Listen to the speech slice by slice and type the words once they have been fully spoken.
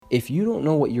if you don't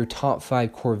know what your top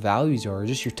 5 core values are,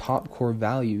 just your top core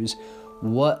values,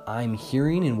 what I'm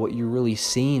hearing and what you're really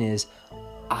saying is,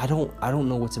 I don't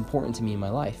know what's important to me in my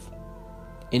life.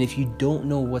 And if you don't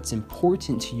know what's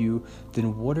important to you,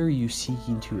 then what are you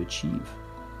seeking to achieve?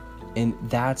 And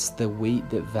that's the weight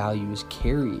that values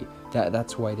carry.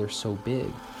 That's why they're so big.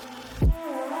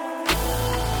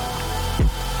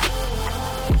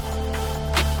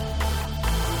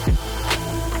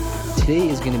 Today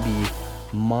is going to be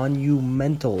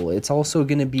monumental. It's also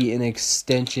going to be an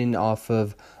extension off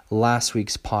of last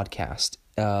week's podcast.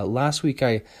 Last week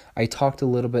I talked a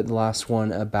little bit in the last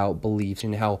one about beliefs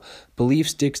and how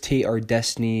beliefs dictate our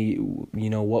destiny,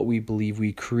 what we believe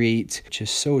we create, which is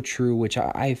so true, which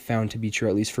I found to be true,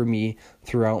 at least for me,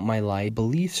 throughout my life.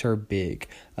 Beliefs are big.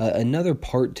 Another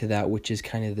part to that, which is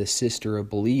kind of the sister of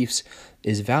beliefs,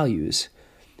 is values.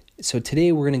 So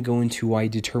today we're going to go into why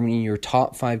determining your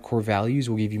top 5 core values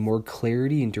will give you more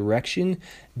clarity and direction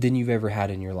than you've ever had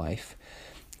in your life.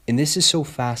 And this is so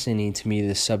fascinating to me,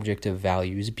 the subject of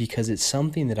values, because it's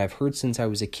something that I've heard since I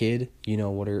was a kid.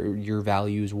 What are your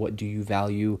values? What do you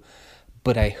value?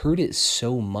 But I heard it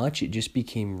so much, it just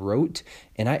became rote,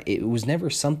 and it was never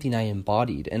something I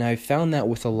embodied. And I found that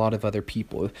with a lot of other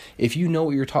people. If you know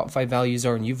what your top 5 values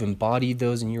are and you've embodied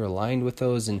those and you're aligned with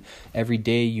those, and every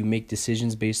day you make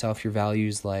decisions based off your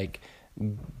values,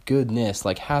 goodness,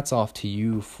 hats off to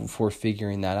you for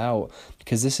figuring that out,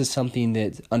 because this is something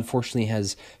that unfortunately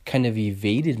has kind of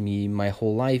evaded me my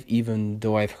whole life, even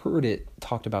though I've heard it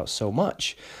talked about so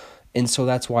much. And so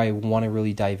that's why I want to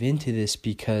really dive into this,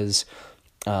 because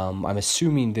I'm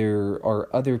assuming there are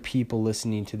other people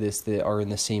listening to this that are in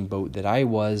the same boat that I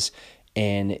was,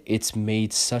 and it's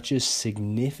made such a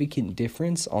significant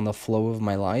difference on the flow of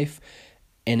my life,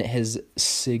 and it has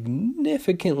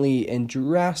significantly and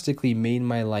drastically made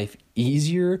my life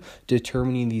easier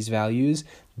determining these values,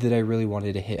 that I really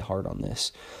wanted to hit hard on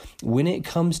this. When it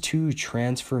comes to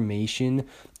transformation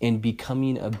and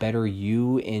becoming a better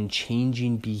you and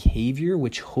changing behavior,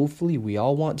 which hopefully we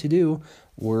all want to do,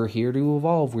 we're here to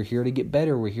evolve, we're here to get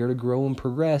better, we're here to grow and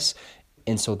progress.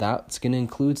 And so that's going to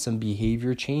include some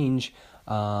behavior change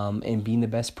and being the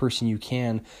best person you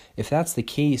can. If that's the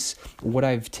case, what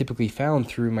I've typically found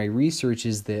through my research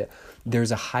is that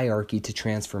there's a hierarchy to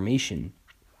transformation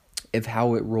of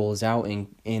how it rolls out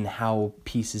and how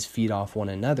pieces feed off one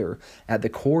another. At the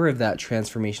core of that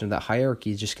transformation, of that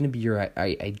hierarchy, is just going to be your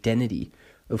identity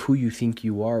of who you think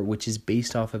you are, which is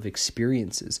based off of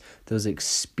experiences. Those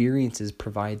experiences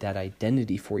provide that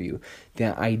identity for you.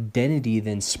 That identity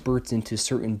then spurts into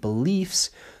certain beliefs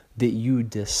that you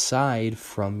decide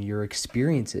from your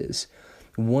experiences.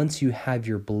 Once you have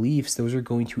your beliefs, those are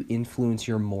going to influence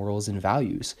your morals and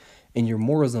values. And your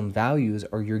morals and values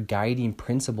are your guiding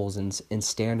principles and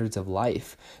standards of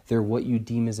life. They're what you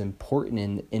deem as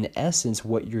important. In essence,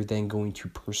 what you're then going to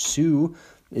pursue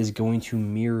is going to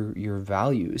mirror your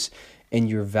values. And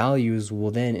your values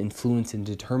will then influence and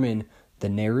determine the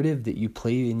narrative that you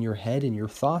play in your head and your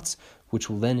thoughts, which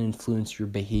will then influence your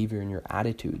behavior and your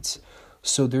attitudes.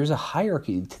 So there's a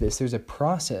hierarchy to this. There's a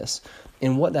process.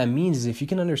 And what that means is, if you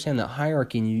can understand that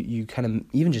hierarchy and you kind of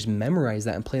even just memorize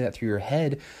that and play that through your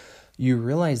head, you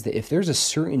realize that if there's a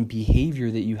certain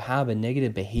behavior that you have, a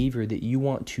negative behavior that you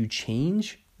want to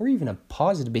change, or even a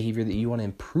positive behavior that you want to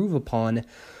improve upon,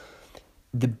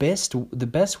 the best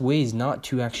way is not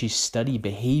to actually study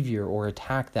behavior or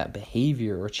attack that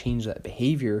behavior or change that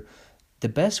behavior. The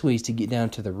best way is to get down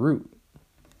to the root.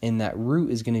 And that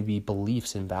root is going to be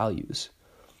beliefs and values.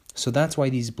 So that's why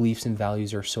these beliefs and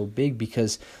values are so big,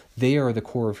 because they are the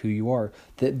core of who you are.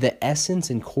 The essence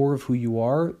and core of who you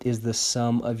are is the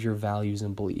sum of your values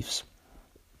and beliefs.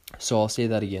 So I'll say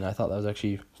that again. I thought that was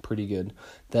actually pretty good.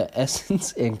 The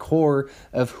essence and core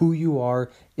of who you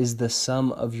are is the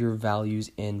sum of your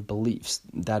values and beliefs.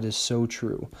 That is so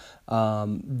true.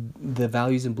 The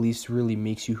values and beliefs really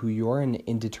makes you who you are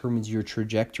and determines your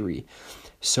trajectory.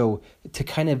 So to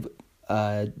kind of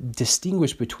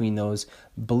distinguish between those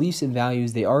beliefs and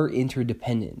values, they are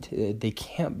interdependent. They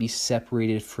can't be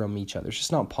separated from each other. It's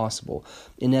just not possible.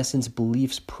 In essence,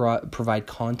 beliefs provide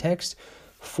context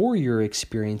for your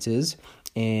experiences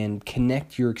and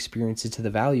connect your experiences to the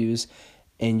values,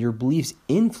 and your beliefs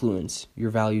influence your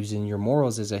values and your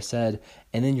morals, as I said,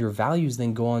 and then your values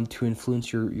then go on to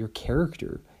influence your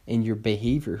character and your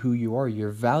behavior, who you are.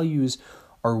 Your values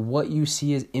are what you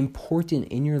see as important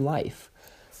in your life.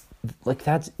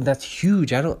 That's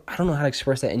huge. I don't know how to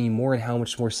express that anymore, and how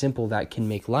much more simple that can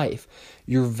make life.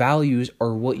 Your values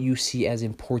are what you see as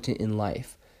important in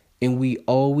life. And we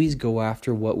always go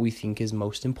after what we think is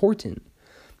most important.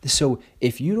 So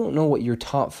if you don't know what your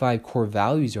top 5 core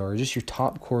values are, just your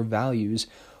top core values,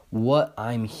 what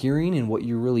I'm hearing and what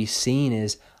you're really saying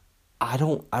is, I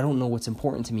don't know what's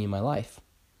important to me in my life.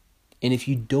 And if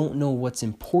you don't know what's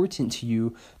important to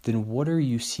you, then what are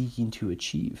you seeking to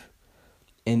achieve?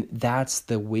 And that's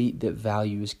the weight that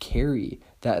values carry.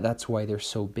 That's why they're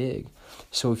so big.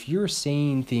 So if you're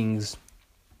saying things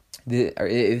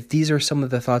if these are some of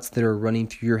the thoughts that are running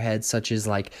through your head, such as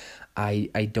like,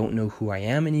 I don't know who I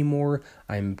am anymore,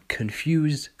 I'm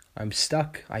confused, I'm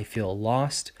stuck, I feel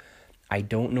lost, I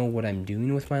don't know what I'm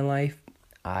doing with my life,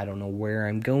 I don't know where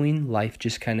I'm going, life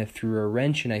just kind of threw a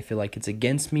wrench and I feel like it's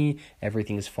against me,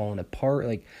 everything is falling apart,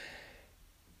 like,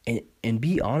 and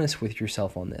be honest with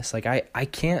yourself on this. Like, I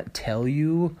can't tell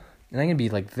you, and I'm going to be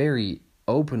like very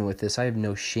open with this, I have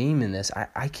no shame in this,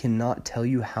 I cannot tell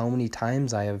you how many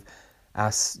times I have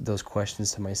asked those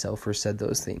questions to myself or said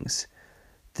those things,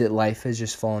 that life has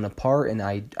just fallen apart and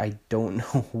I don't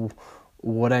know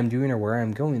what I'm doing or where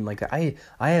I'm going. Like, I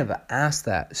have asked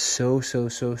that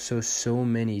so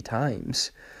many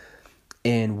times.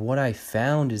 And what I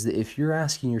found is that if you're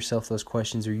asking yourself those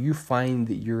questions, or you find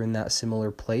that you're in that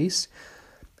similar place,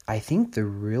 I think the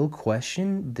real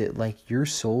question that like your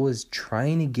soul is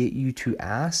trying to get you to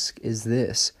ask is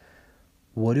this: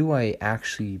 what do I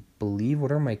actually believe?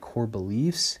 What are my core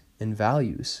beliefs and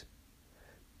values?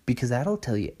 Because that'll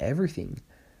tell you everything.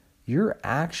 Your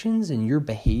actions and your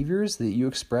behaviors that you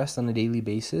express on a daily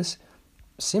basis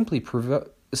simply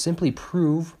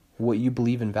prove what you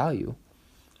believe and value.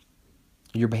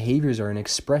 Your behaviors are an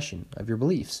expression of your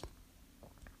beliefs.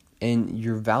 And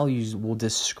your values will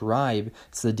describe,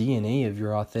 it's the DNA of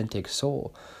your authentic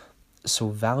soul. So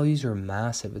values are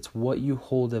massive. It's what you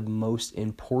hold of most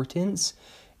importance.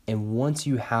 And once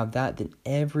you have that, then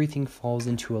everything falls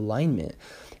into alignment.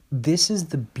 This is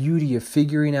the beauty of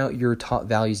figuring out your top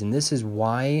values. And this is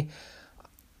why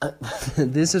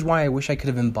I wish I could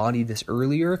have embodied this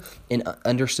earlier and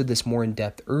understood this more in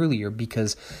depth earlier,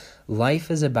 because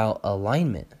life is about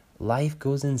alignment. Life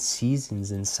goes in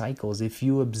seasons and cycles. If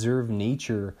you observe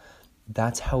nature,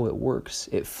 that's how it works.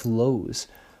 It flows.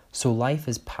 So life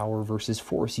is power versus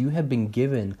force. You have been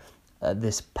given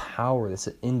this power, this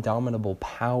indomitable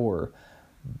power,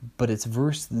 but it's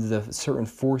versus the certain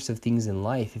force of things in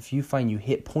life. If you find you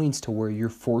hit points to where you're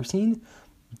forcing,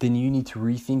 then you need to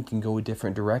rethink and go a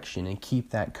different direction and keep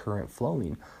that current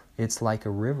flowing. It's like a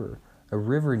river. A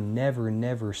river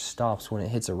never stops when it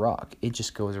hits a rock. It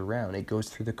just goes around. It goes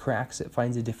through the cracks. It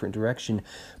finds a different direction,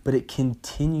 but it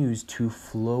continues to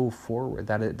flow forward.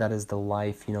 That is the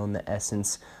life, and the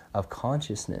essence of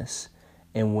consciousness.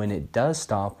 And when it does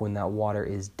stop, when that water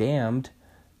is dammed,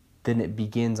 then it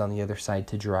begins on the other side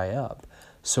to dry up.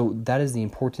 So that is the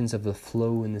importance of the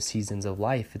flow in the seasons of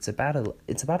life. It's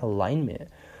about alignment.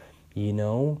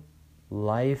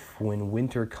 Life, when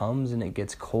winter comes and it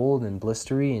gets cold and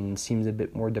blistery and seems a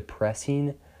bit more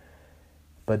depressing,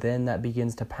 but then that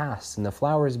begins to pass and the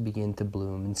flowers begin to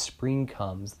bloom and spring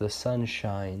comes, the sun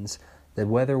shines, the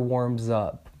weather warms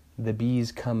up, the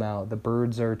bees come out, the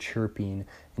birds are chirping,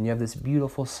 and you have this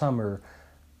beautiful summer,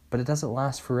 but it doesn't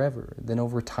last forever. Then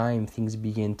over time, things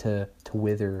begin to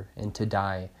wither and to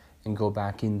die and go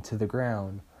back into the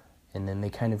ground. And then they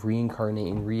kind of reincarnate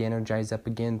and re-energize up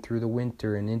again through the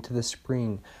winter and into the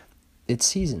spring. It's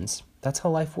seasons. That's how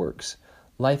life works.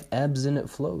 Life ebbs and it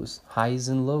flows. Highs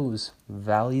and lows.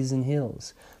 Valleys and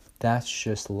hills. That's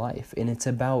just life. And it's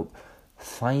about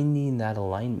finding that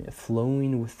alignment,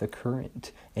 flowing with the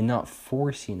current and not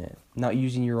forcing it. Not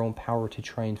using your own power to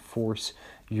try and force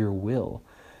your will.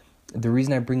 The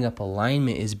reason I bring up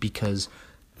alignment is because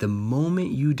the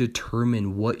moment you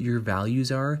determine what your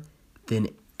values are, then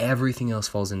everything else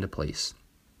falls into place.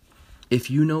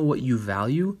 If you know what you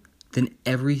value, then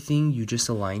everything you just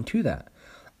align to that.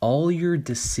 All your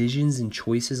decisions and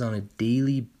choices on a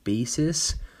daily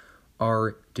basis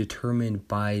are determined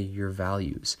by your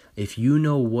values. If you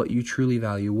know what you truly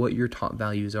value, what your top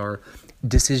values are,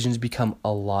 decisions become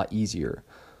a lot easier.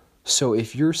 So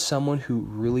if you're someone who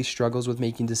really struggles with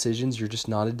making decisions, you're just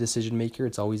not a decision maker,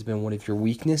 it's always been one of your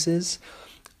weaknesses,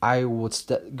 I would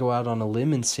go out on a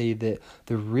limb and say that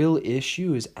the real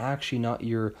issue is actually not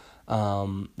your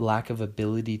lack of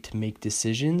ability to make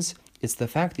decisions. It's the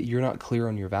fact that you're not clear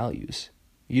on your values.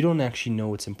 You don't actually know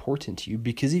what's important to you,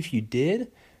 because if you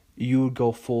did, you would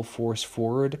go full force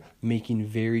forward, making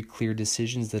very clear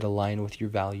decisions that align with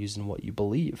your values and what you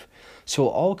believe. So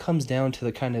it all comes down to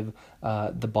the kind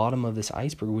of the bottom of this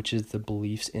iceberg, which is the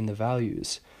beliefs and the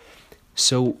values.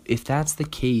 So if that's the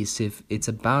case, if it's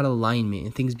about alignment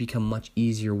and things become much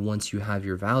easier once you have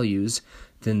your values,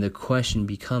 then the question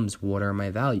becomes, what are my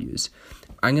values?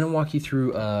 I'm going to walk you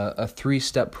through a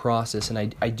 3-step process,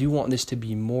 and I do want this to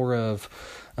be more of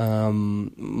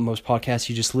most podcasts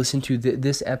you just listen to.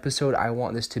 This episode, I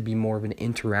want this to be more of an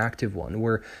interactive one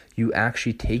where you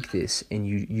actually take this and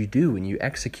you do and you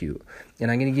execute. And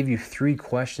I'm going to give you 3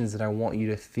 questions that I want you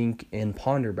to think and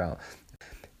ponder about.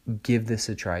 Give this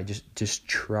a try. Just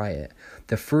try it.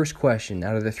 The first question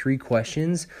out of the 3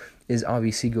 questions is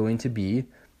obviously going to be,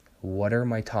 what are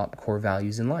my top core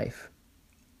values in life?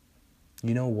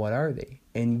 What are they?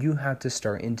 And you have to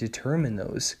start and determine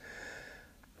those.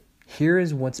 Here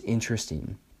is what's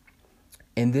interesting.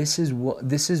 And this is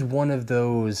one of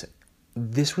those,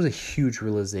 this was a huge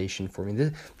realization for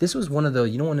me. This was one of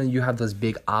those, when you have those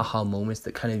big aha moments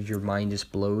that kind of your mind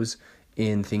just blows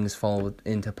and things fall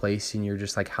into place and you're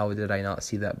just like, how did I not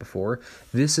see that before?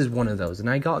 This is one of those. And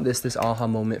I got this aha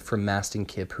moment from Mastin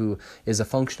Kipp, who is a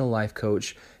functional life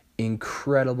coach,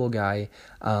 incredible guy,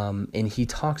 and he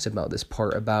talks about this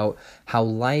part about how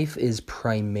life is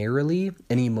primarily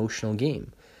an emotional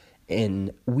game,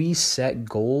 and we set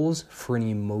goals for an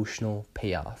emotional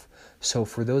payoff. So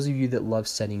for those of you that love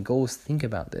setting goals, think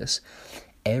about this.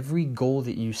 Every goal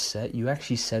that you set, you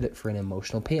actually set it for an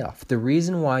emotional payoff. The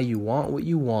reason why you want what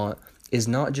you want is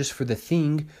not just for the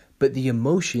thing, but the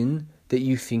emotion that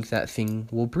you think that thing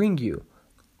will bring you.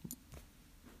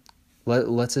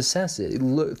 Let's assess it.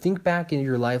 Think back in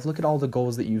your life. Look at all the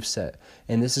goals that you've set.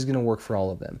 And this is going to work for all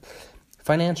of them.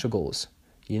 Financial goals.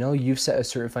 You've set a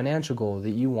certain financial goal that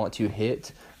you want to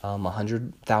hit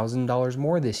 $100,000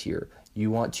 more this year. You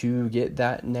want to get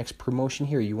that next promotion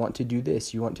here. You want to do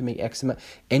this. You want to make X amount.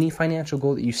 Any financial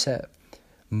goal that you set.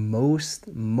 Most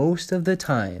of the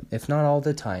time, if not all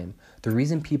the time, the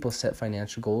reason people set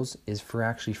financial goals is for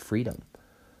actually freedom.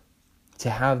 To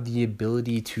have the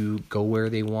ability to go where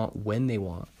they want, when they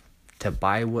want, to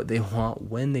buy what they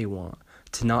want, when they want,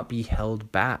 to not be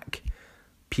held back.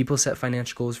 People set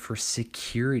financial goals for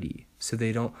security, so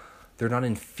they're not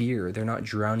in fear, they're not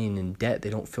drowning in debt, they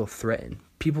don't feel threatened.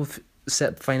 People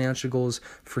set financial goals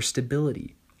for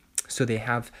stability, so they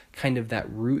have kind of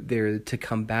that root there to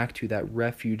come back to, that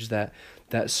refuge, that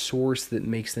source that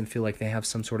makes them feel like they have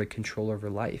some sort of control over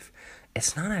life.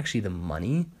 It's not actually the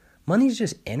money. Money is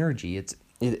just energy.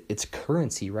 It's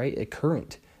currency, right? A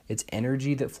current. It's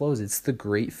energy that flows. It's the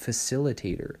great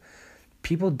facilitator.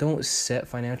 People don't set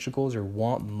financial goals or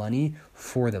want money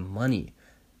for the money.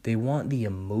 They want the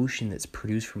emotion that's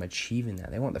produced from achieving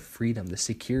that. They want the freedom, the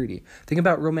security. Think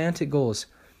about romantic goals.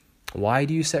 Why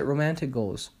do you set romantic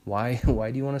goals? Why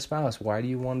do you want a spouse? Why do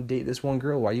you want to date this one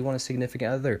girl? Why do you want a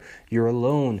significant other? You're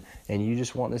alone and you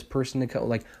just want this person to come.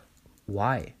 Like,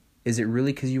 why? Is it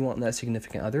really because you want that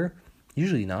significant other?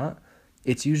 Usually not.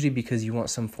 It's usually because you want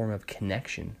some form of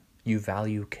connection. You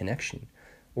value connection.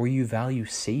 Or you value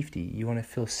safety. You want to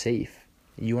feel safe.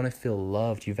 You want to feel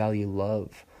loved. You value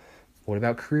love. What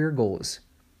about career goals?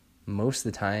 Most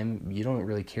of the time, you don't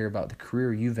really care about the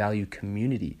career. You value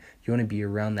community. You want to be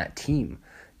around that team.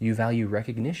 You value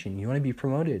recognition. You want to be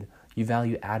promoted. You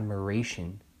value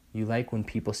admiration. You like when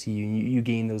people see you and you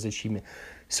gain those achievements.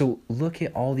 So look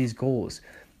at all these goals.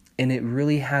 And it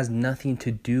really has nothing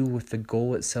to do with the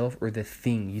goal itself or the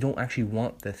thing. You don't actually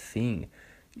want the thing.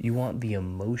 You want the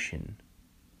emotion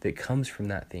that comes from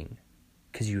that thing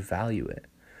because you value it.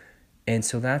 And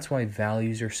so that's why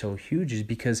values are so huge, is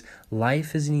because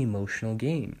life is an emotional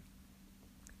game.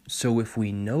 So if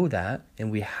we know that and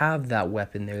we have that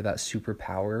weapon there, that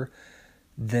superpower,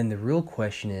 then the real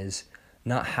question is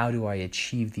not how do I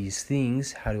achieve these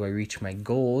things? How do I reach my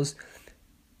goals?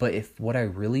 But if what I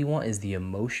really want is the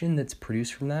emotion that's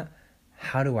produced from that,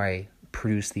 how do I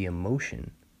produce the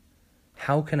emotion?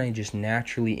 How can I just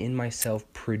naturally in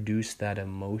myself produce that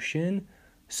emotion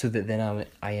so that then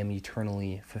I am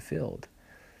eternally fulfilled?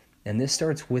 And this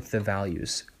starts with the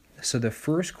values. So the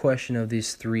first question of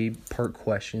these 3-part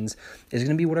questions is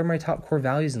going to be, what are my top core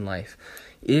values in life?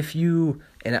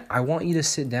 And I want you to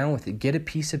sit down with it. Get a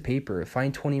piece of paper.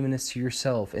 Find 20 minutes to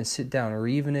yourself and sit down. Or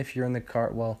even if you're in the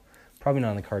car, probably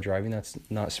not in the car driving, that's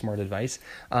not smart advice,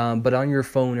 but on your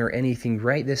phone or anything,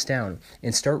 write this down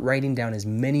and start writing down as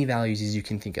many values as you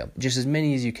can think of, just as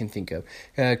many as you can think of.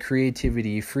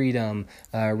 Creativity, freedom,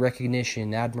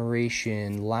 recognition,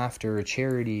 admiration, laughter,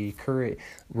 charity, courage.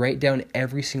 Write down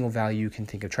every single value you can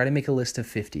think of. Try to make a list of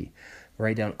 50.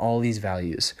 Write down all these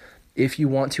values. If you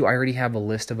want to, I already have a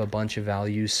list of a bunch of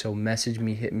values, so message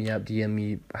me, hit me up, DM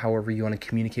me, however you want to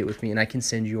communicate with me, and I can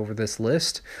send you over this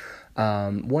list.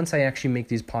 Once I actually make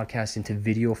these podcasts into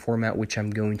video format, which I'm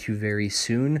going to very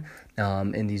soon,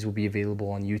 and these will be available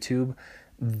on YouTube,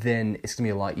 then it's going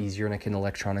to be a lot easier and I can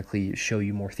electronically show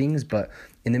you more things. But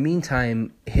in the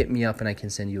meantime, hit me up and I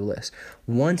can send you a list.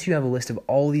 Once you have a list of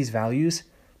all these values,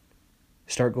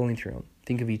 start going through them.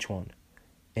 Think of each one.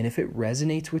 And if it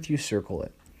resonates with you, circle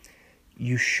it.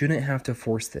 You shouldn't have to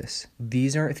force this.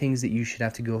 These aren't things that you should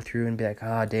have to go through and be like,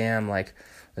 damn, like,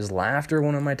 is laughter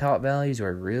one of my top values? Or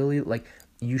I really, like,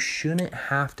 you shouldn't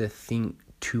have to think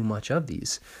too much of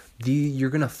these. You're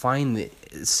going to find that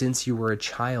since you were a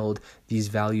child, these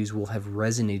values will have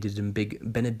resonated and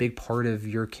been a big part of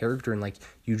your character, and like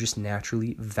you just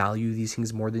naturally value these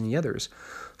things more than the others.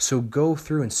 So go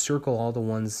through and circle all the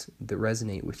ones that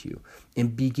resonate with you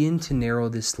and begin to narrow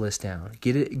this list down.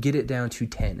 Get it down to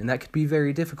 10. And that could be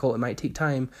very difficult. It might take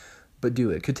time, but do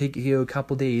it. It could take you a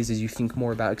couple days as you think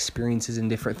more about experiences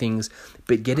and different things,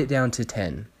 but get it down to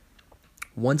 10.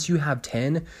 Once you have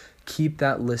 10, keep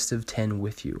that list of 10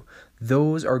 with you.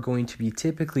 Those are going to be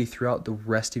typically throughout the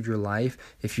rest of your life.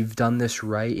 If you've done this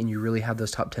right and you really have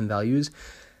those top 10 values,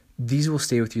 these will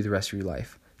stay with you the rest of your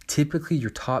life. Typically,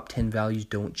 your top 10 values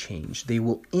don't change. They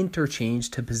will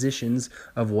interchange to positions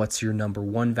of what's your number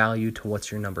 1 value to what's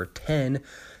your number 10,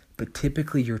 but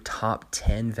typically your top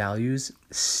 10 values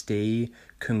stay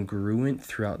congruent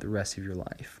throughout the rest of your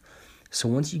life. So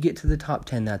once you get to the top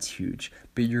 10, that's huge,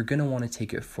 but you're going to want to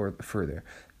take it further.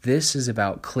 This is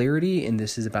about clarity, and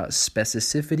this is about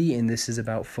specificity, and this is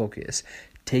about focus.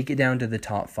 Take it down to the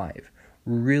top 5.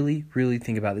 Really, really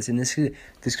think about this. And this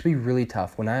could be really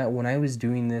tough. When I was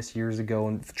doing this years ago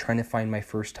and trying to find my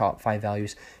first top 5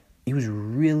 values, it was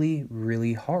really,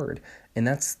 really hard. And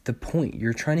that's the point.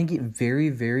 You're trying to get very,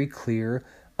 very clear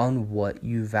on what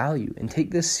you value. And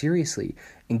take this seriously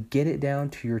and get it down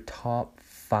to your top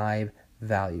 5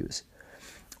 values.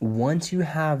 Once you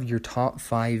have your top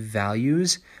 5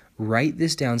 values, write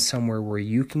this down somewhere where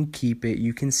you can keep it,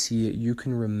 you can see it, you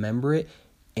can remember it,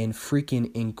 and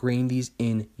freaking ingrain these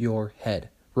in your head.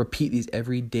 Repeat these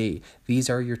every day. These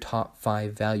are your top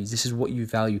 5 values. This is what you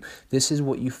value. This is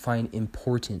what you find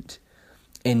important.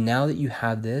 And now that you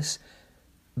have this,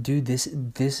 dude, this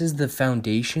is the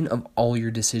foundation of all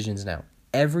your decisions now.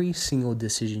 Every single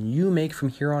decision you make from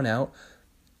here on out,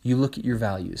 you look at your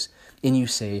values and you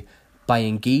say, by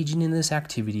engaging in this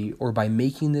activity or by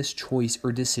making this choice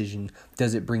or decision,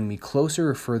 does it bring me closer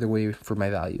or further away from my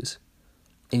values?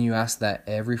 And you ask that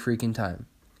every freaking time.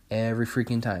 Every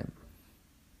freaking time.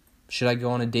 Should I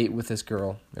go on a date with this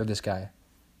girl or this guy?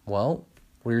 Well,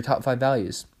 what are your top 5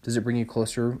 values? Does it bring you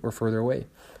closer or further away?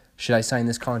 Should I sign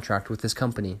this contract with this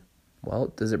company?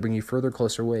 Well, does it bring you further,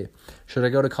 closer away? Should I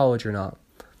go to college or not?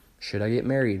 Should I get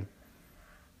married?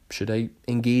 Should I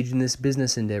engage in this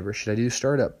business endeavor? Should I do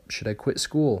startup? Should I quit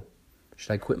school?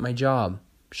 Should I quit my job?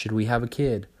 Should we have a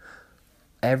kid?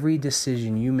 Every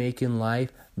decision you make in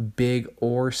life, big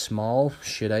or small,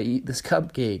 should I eat this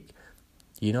cupcake?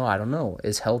 I don't know.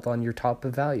 Is health on your top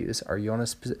of values? Are you on a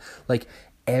specific,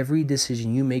 every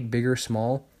decision you make, big or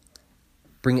small,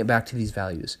 bring it back to these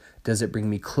values. Does it bring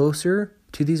me closer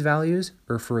to these values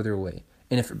or further away?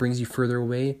 And if it brings you further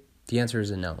away, the answer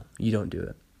is a no. You don't do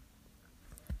it.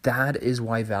 That is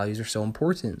why values are so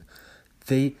important.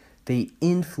 They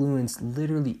influence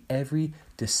literally every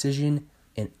decision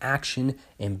and action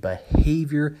and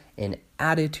behavior and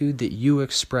attitude that you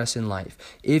express in life.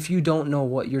 If you don't know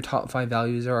what your top 5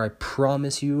 values are, I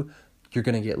promise you're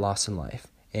going to get lost in life.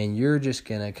 And you're just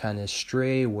going to kind of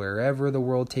stray wherever the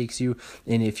world takes you.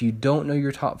 And if you don't know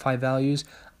your top 5 values,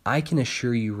 I can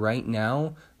assure you right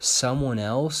now, someone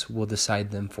else will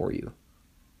decide them for you.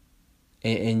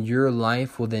 And your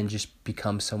life will then just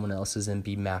become someone else's and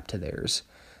be mapped to theirs.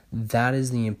 That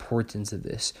is the importance of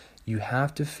this. You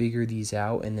have to figure these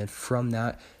out, and then from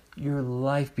that, your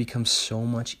life becomes so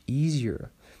much easier.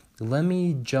 Let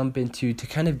me jump to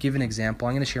kind of give an example.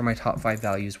 I'm going to share my top 5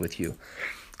 values with you.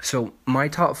 So my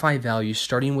top 5 values,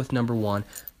 starting with number 1,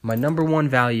 my number 1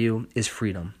 value is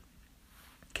freedom.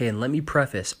 Okay, and let me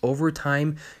preface, over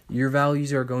time, your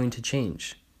values are going to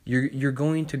change. You're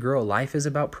going to grow. Life is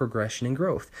about progression and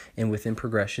growth. And within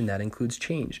progression, that includes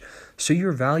change. So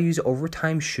your values over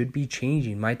time should be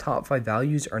changing. My top 5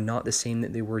 values are not the same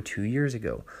that they were 2 years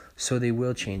ago. So they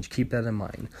will change. Keep that in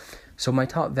mind. So my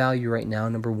top value right now,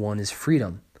 number 1, is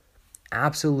freedom.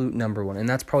 Absolute number 1. And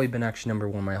that's probably been actually number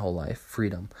 1 my whole life.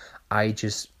 Freedom. I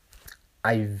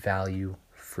value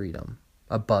freedom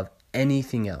above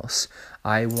anything else.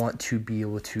 I want to be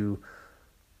able to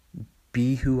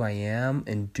be who I am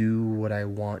and do what I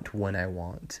want when I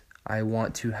want. I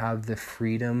want to have the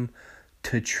freedom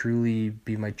to truly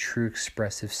be my true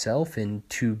expressive self and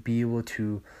to be able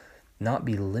to not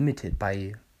be limited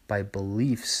by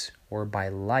beliefs or by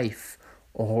life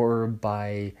or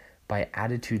by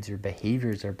attitudes or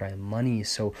behaviors or by money.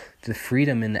 So the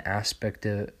freedom in the aspect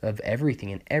of everything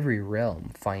in every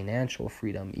realm, financial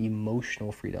freedom,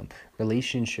 emotional freedom,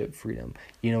 relationship freedom,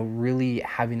 really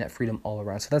having that freedom all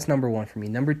around. So that's number one for me.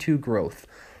 Number two, growth.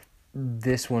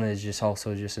 This one is just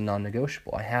a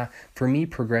non-negotiable. For me,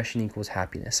 progression equals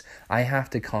happiness. I have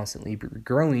to constantly be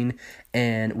growing,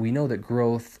 and we know that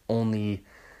growth can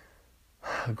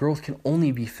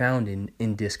only be found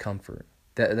in discomfort.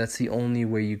 That's the only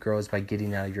way you grow, is by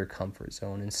getting out of your comfort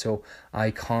zone. And so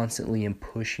I constantly am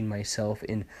pushing myself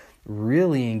in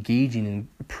really engaging in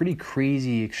pretty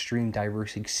crazy, extreme,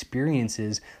 diverse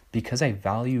experiences because I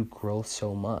value growth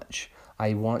so much.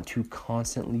 I want to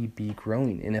constantly be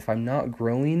growing. And if I'm not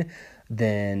growing,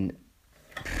 then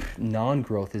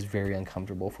non-growth is very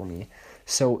uncomfortable for me.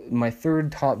 So my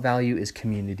third top value is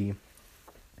community.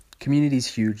 Community is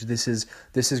huge. This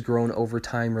has grown over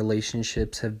time.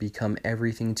 Relationships have become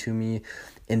everything to me,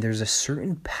 and there's a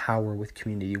certain power with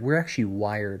community. We're actually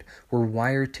wired. We're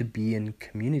wired to be in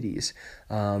communities.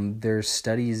 There's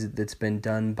studies that's been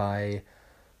done by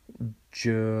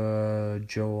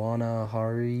Joanna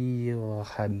Hari.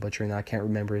 I'm butchering that. I can't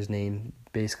remember his name.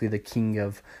 Basically, the king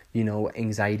of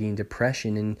anxiety and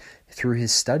depression. And through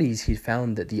his studies, he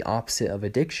found that the opposite of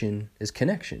addiction is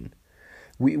connection.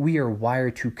 We are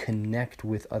wired to connect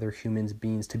with other human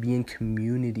beings, to be in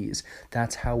communities.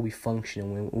 That's how we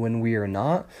function. When we are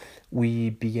not,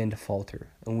 we begin to falter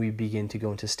and we begin to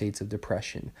go into states of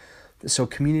depression. So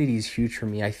community is huge for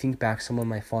me. I think back, some of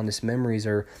my fondest memories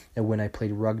are when I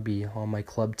played rugby on my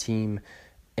club team,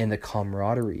 and the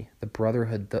camaraderie, the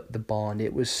brotherhood, the bond.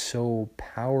 It was so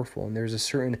powerful, and there's a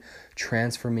certain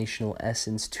transformational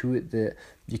essence to it that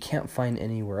you can't find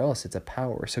anywhere else. It's a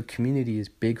power. So community is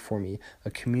big for me, a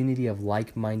community of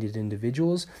like-minded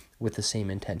individuals with the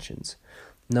same intentions.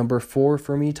 Number 4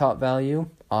 for me, top value,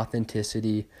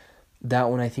 authenticity. That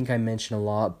one I think I mentioned a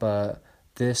lot, but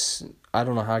this, I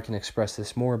don't know how I can express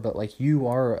this more, but you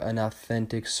are an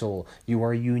authentic soul. You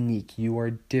are unique. You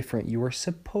are different. You are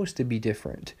supposed to be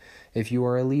different. If you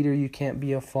are a leader, you can't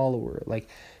be a follower.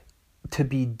 To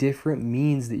be different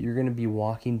means that you're going to be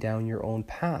walking down your own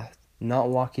path, not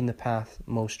walking the path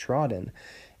most trodden.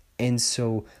 And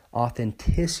so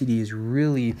authenticity is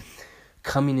really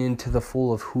coming into the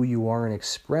full of who you are and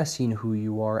expressing who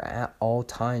you are at all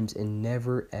times, and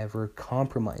never ever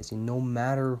compromising, no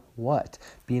matter what,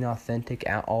 being authentic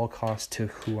at all costs to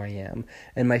who I am.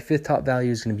 And my 5th top value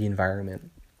is going to be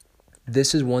environment.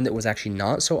 This is one that was actually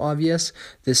not so obvious.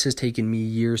 This has taken me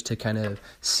years to kind of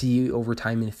see over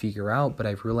time and figure out, but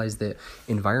I've realized that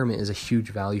environment is a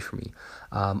huge value for me.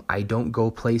 I don't go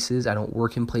places, I don't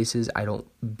work in places, I don't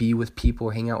be with people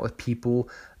or hang out with people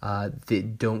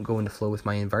that don't go into flow with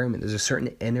my environment. There's a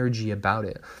certain energy about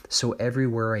it. So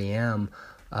everywhere I am,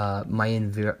 my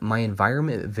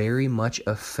environment very much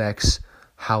affects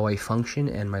how I function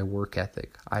and my work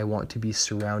ethic. I want to be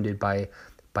surrounded by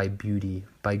beauty,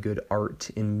 by good art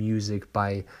and music,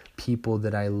 by people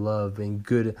that I love, and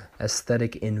good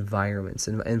aesthetic environments.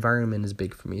 And environment is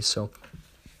big for me. So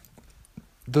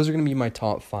those are going to be my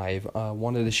top 5.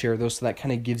 Wanted to share those, so that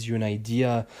kind of gives you an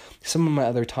idea. Some of my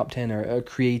other top 10 are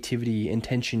creativity,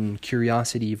 intention,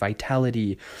 curiosity,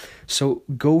 vitality. So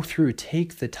go through,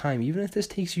 take the time, even if this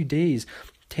takes you days,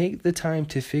 take the time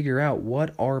to figure out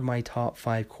what are my top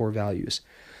 5 core values.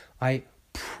 I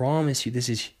promise you, this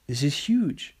is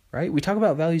huge, right? We talk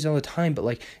about values all the time,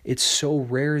 but it's so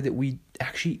rare that we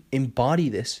actually embody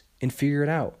this and figure it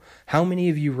out. How many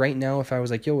of you right now, if I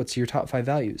was what's your top 5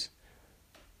 values?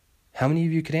 How many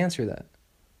of you could answer that?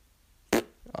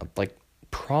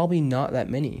 Probably not that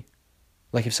many.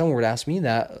 If someone were to ask me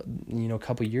that, a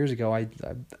couple of years ago, I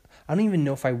don't even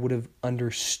know if I would have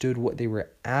understood what they were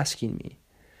asking me.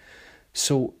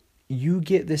 So you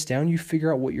get this down, you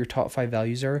figure out what your top 5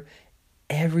 values are,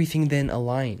 everything then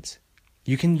aligns.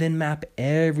 You can then map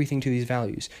everything to these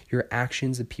values. Your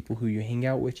actions, the people who you hang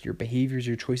out with, your behaviors,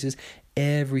 your choices,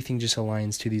 everything just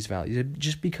aligns to these values. It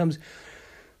just becomes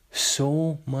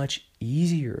so much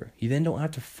easier. You then don't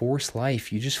have to force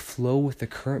life. You just flow with the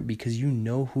current because you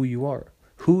know who you are.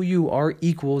 Who you are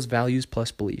equals values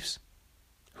plus beliefs.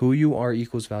 Who you are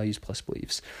equals values plus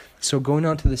beliefs. So going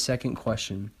on to the second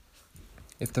question.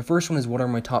 If the first one is what are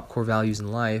my top core values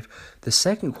in life, the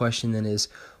second question then is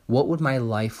what would my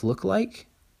life look like?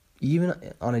 Even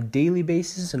on a daily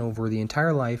basis and over the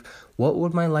entire life, what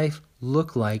would my life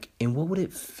look like, and what would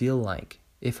it feel like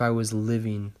if I was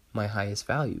living my highest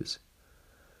values?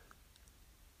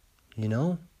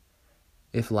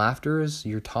 If laughter is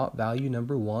your top value,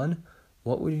 number 1,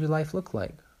 what would your life look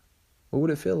like? What would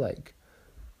it feel like?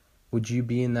 Would you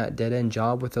be in that dead-end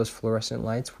job with those fluorescent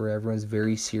lights where everyone's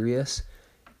very serious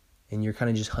and you're kind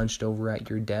of just hunched over at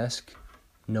your desk?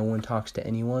 No one talks to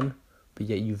anyone, but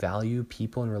yet you value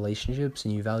people and relationships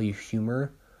and you value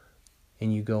humor,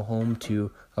 and you go home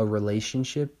to a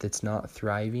relationship that's not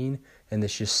thriving and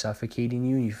that's just suffocating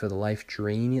you and you feel the life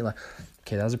drain you. Like,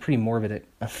 okay, that was a pretty morbid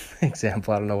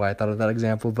example. I don't know why I thought of that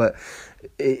example, but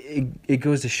it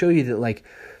goes to show you that, like,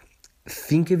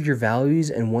 think of your values,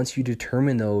 and once you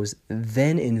determine those,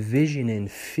 then envision and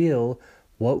feel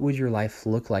what would your life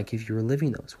look like if you were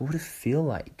living those. What would it feel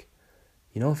like?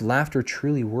 If laughter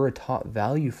truly were a top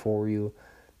value for you,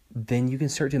 then you can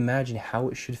start to imagine how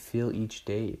it should feel each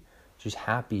day. Just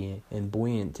happy and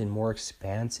buoyant and more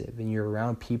expansive, and you're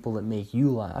around people that make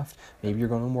you laugh. Maybe you're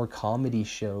going to more comedy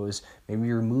shows. Maybe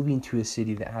you're moving to a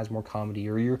city that has more comedy,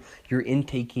 or you're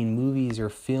intaking movies or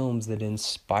films that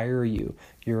inspire you.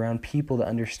 You're around people that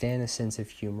understand a sense of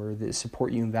humor, that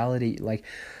support you and validate you. Like,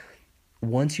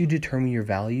 once you determine your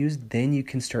values, then you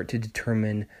can start to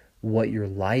determine what your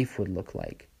life would look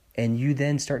like. And you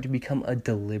then start to become a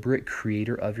deliberate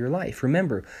creator of your life.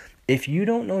 Remember, if you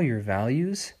don't know your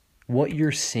values, what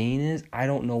you're saying is, I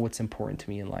don't know what's important to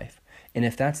me in life. And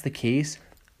if that's the case,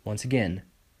 once again,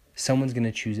 someone's going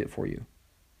to choose it for you.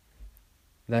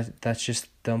 That's just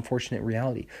the unfortunate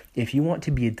reality. If you want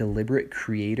to be a deliberate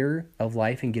creator of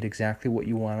life and get exactly what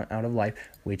you want out of life,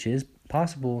 which is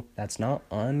possible, that's not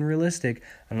unrealistic.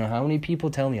 I don't know how many people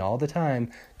tell me all the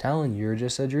time, Talon, you're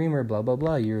just a dreamer, blah, blah,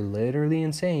 blah. You're literally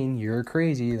insane. You're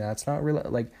crazy. That's not real.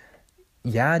 Like,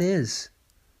 yeah, it is.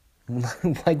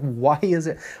 Like, why is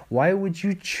it? Why would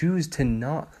you choose to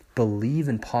not believe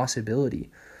in possibility?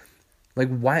 Like,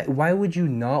 why would you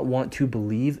not want to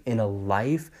believe in a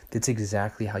life that's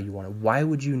exactly how you want it? Why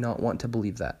would you not want to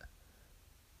believe that?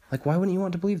 Like, why wouldn't you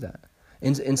want to believe that?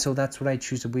 And so that's what I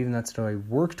choose to believe, and that's what I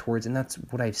work towards, and that's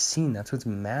what I've seen. That's what's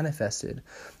manifested.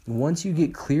 Once you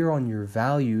get clear on your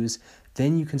values,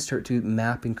 then you can start to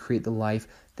map and create the life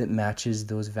that matches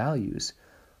those values.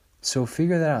 So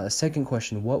figure that out. The second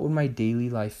question, what would my daily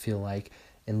life feel like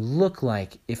and look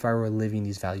like if I were living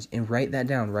these values? And write that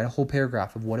down. Write a whole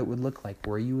paragraph of what it would look like,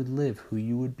 where you would live, who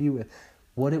you would be with,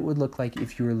 what it would look like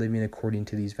if you were living according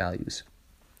to these values.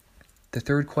 The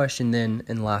third question then,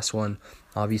 and last one,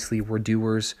 obviously we're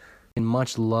doers. And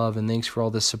much love and thanks for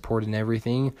all the support and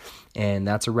everything. And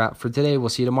that's a wrap for today. We'll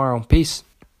see you tomorrow. Peace.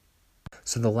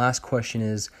 So the last question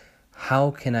is, how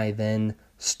can I then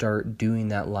start doing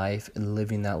that life and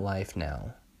living that life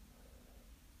now?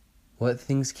 What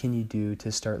things can you do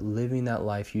to start living that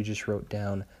life you just wrote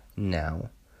down now?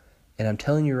 And I'm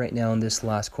telling you right now in this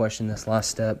last question, this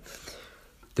last step,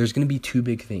 there's going to be two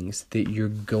big things that you're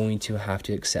going to have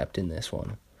to accept in this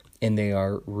one. And they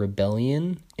are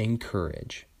rebellion and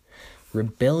courage.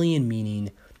 Rebellion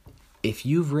meaning if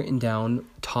you've written down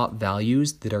top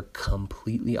values that are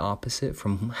completely opposite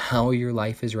from how your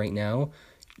life is right now,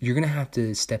 you're going to have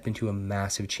to step into a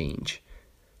massive change.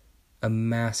 A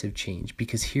massive change.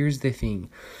 Because here's the thing,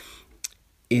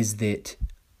 is that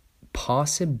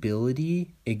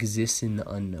possibility exists in the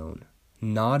unknown,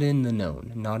 not in the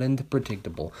known, not in the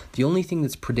predictable. The only thing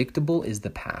that's predictable is the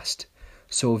past.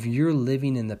 So if you're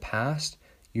living in the past,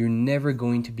 you're never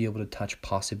going to be able to touch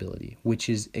possibility, which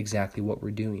is exactly what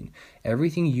we're doing.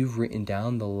 Everything you've written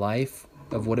down, the life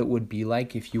of what it would be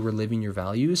like if you were living your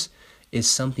values, is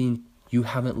something you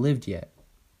haven't lived yet.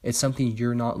 It's something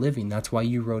you're not living. That's why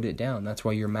you wrote it down. That's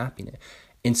why you're mapping it.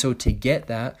 And so to get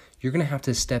that, you're going to have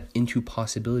to step into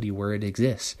possibility where it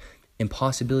exists. And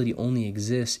possibility only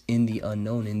exists in the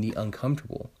unknown, in the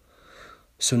uncomfortable.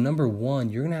 So number one,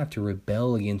 you're going to have to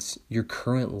rebel against your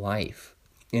current life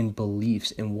and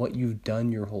beliefs and what you've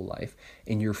done your whole life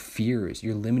and your fears,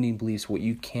 your limiting beliefs, what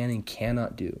you can and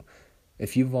cannot do.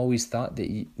 If you've always thought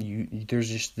that you there's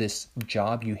just this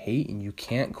job you hate and you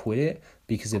can't quit it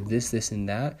because of this, and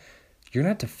that, you're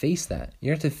going to have to face that.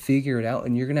 You're going to have to figure it out,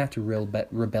 and you're going to have to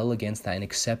rebel against that and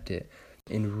accept it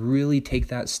and really take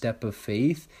that step of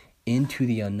faith into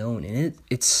the unknown. And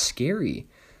it's scary.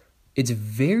 It's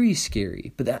very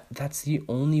scary, but that's the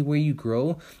only way you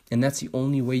grow, and that's the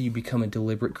only way you become a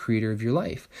deliberate creator of your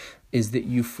life, is that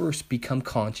you first become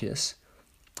conscious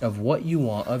of what you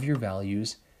want, of your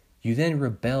values. You then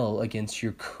rebel against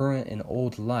your current and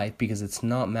old life because it's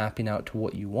not mapping out to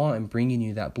what you want and bringing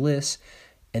you that bliss.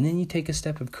 And then you take a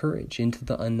step of courage into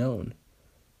the unknown.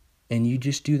 And you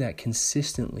just do that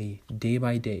consistently, day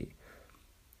by day.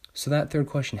 So that third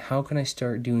question, how can I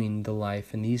start doing the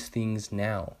life and these things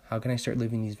now? How can I start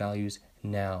living these values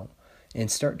now? And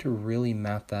start to really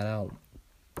map that out.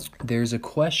 There's a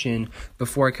question,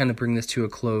 before I kind of bring this to a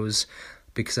close,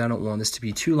 because I don't want this to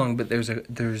be too long, but there's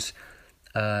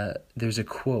a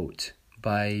quote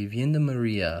by Vienda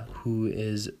Maria, who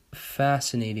is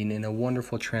fascinating and a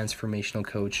wonderful transformational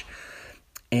coach.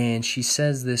 And she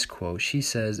says this quote. She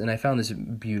says, and I found this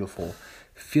beautiful,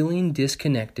 "Feeling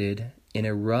disconnected, in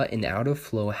a rut and out of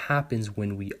flow happens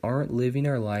when we aren't living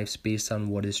our lives based on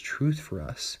what is truth for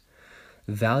us.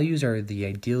 Values are the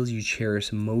ideals you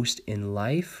cherish most in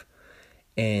life,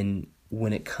 and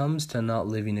when it comes to not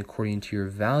living according to your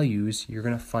values, you're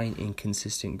going to find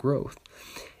inconsistent growth.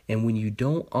 And when you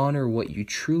don't honor what you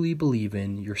truly believe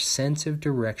in, your sense of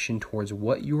direction towards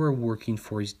what you are working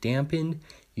for is dampened,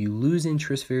 you lose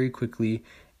interest very quickly,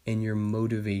 and your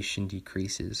motivation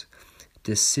decreases.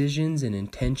 Decisions and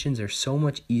intentions are so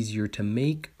much easier to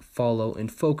make, follow,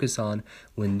 and focus on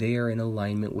when they are in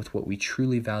alignment with what we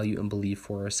truly value and believe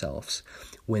for ourselves.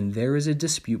 When there is a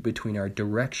dispute between our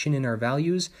direction and our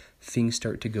values, things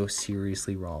start to go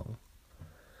seriously wrong."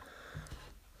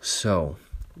 So,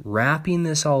 wrapping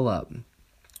this all up,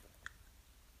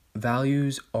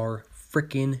 values are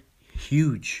freaking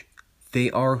huge. They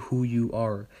are who you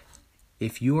are.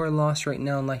 If you are lost right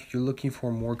now in life, you're looking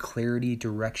for more clarity,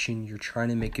 direction, you're trying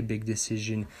to make a big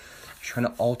decision, you're trying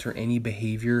to alter any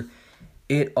behavior,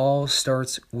 it all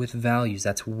starts with values.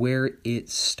 That's where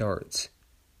it starts.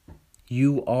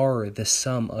 You are the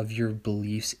sum of your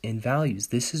beliefs and values.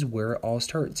 This is where it all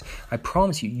starts. I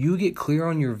promise you, you get clear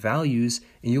on your values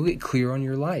and you'll get clear on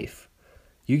your life.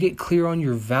 You get clear on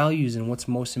your values and what's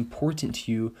most important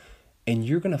to you, and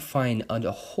you're going to find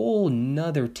a whole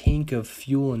nother tank of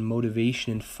fuel and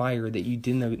motivation and fire that you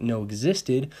didn't know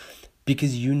existed,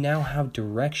 because you now have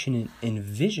direction and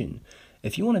vision.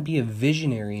 If you want to be a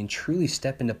visionary and truly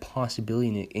step into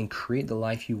possibility and create the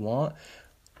life you want,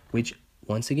 which,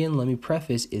 once again, let me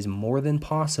preface, is more than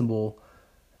possible,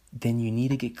 then you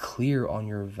need to get clear on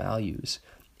your values.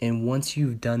 And once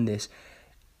you've done this,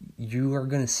 you are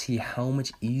going to see how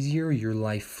much easier your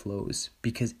life flows,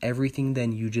 because everything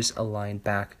then you just align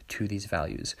back to these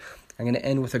values. I'm going to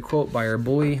end with a quote by our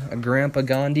boy, Grandpa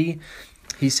Gandhi.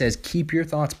 He says, "Keep your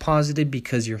thoughts positive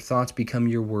because your thoughts become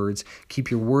your words.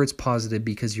 Keep your words positive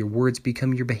because your words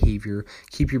become your behavior.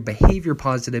 Keep your behavior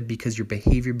positive because your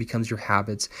behavior becomes your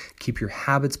habits. Keep your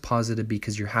habits positive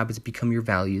because your habits become your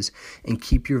values. And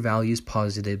keep your values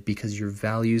positive because your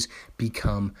values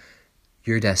become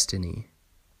your destiny."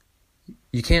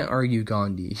 You can't argue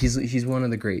Gandhi. He's one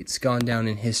of the greats, gone down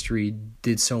in history,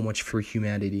 did so much for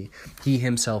humanity. He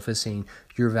himself is saying,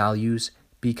 your values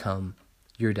become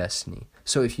your destiny.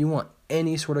 So if you want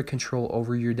any sort of control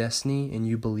over your destiny and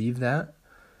you believe that,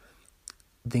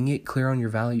 then get clear on your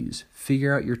values.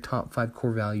 Figure out your top 5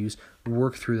 core values,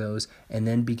 work through those, and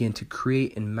then begin to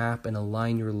create and map and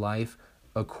align your life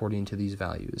according to these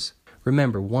values.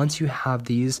 Remember, once you have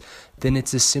these, then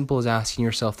it's as simple as asking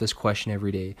yourself this question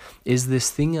every day. Is this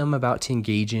thing I'm about to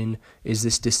engage in, is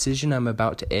this decision I'm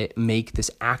about to make, this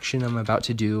action I'm about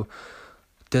to do,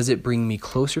 does it bring me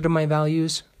closer to my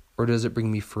values, or does it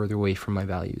bring me further away from my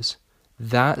values?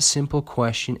 That simple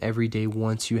question every day,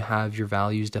 once you have your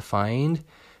values defined,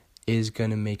 is going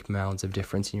to make mounds of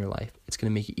difference in your life. It's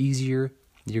going to make it easier.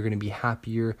 You're going to be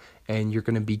happier, and you're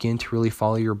going to begin to really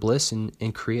follow your bliss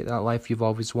and create that life you've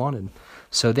always wanted.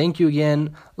 So thank you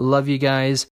again. Love you guys.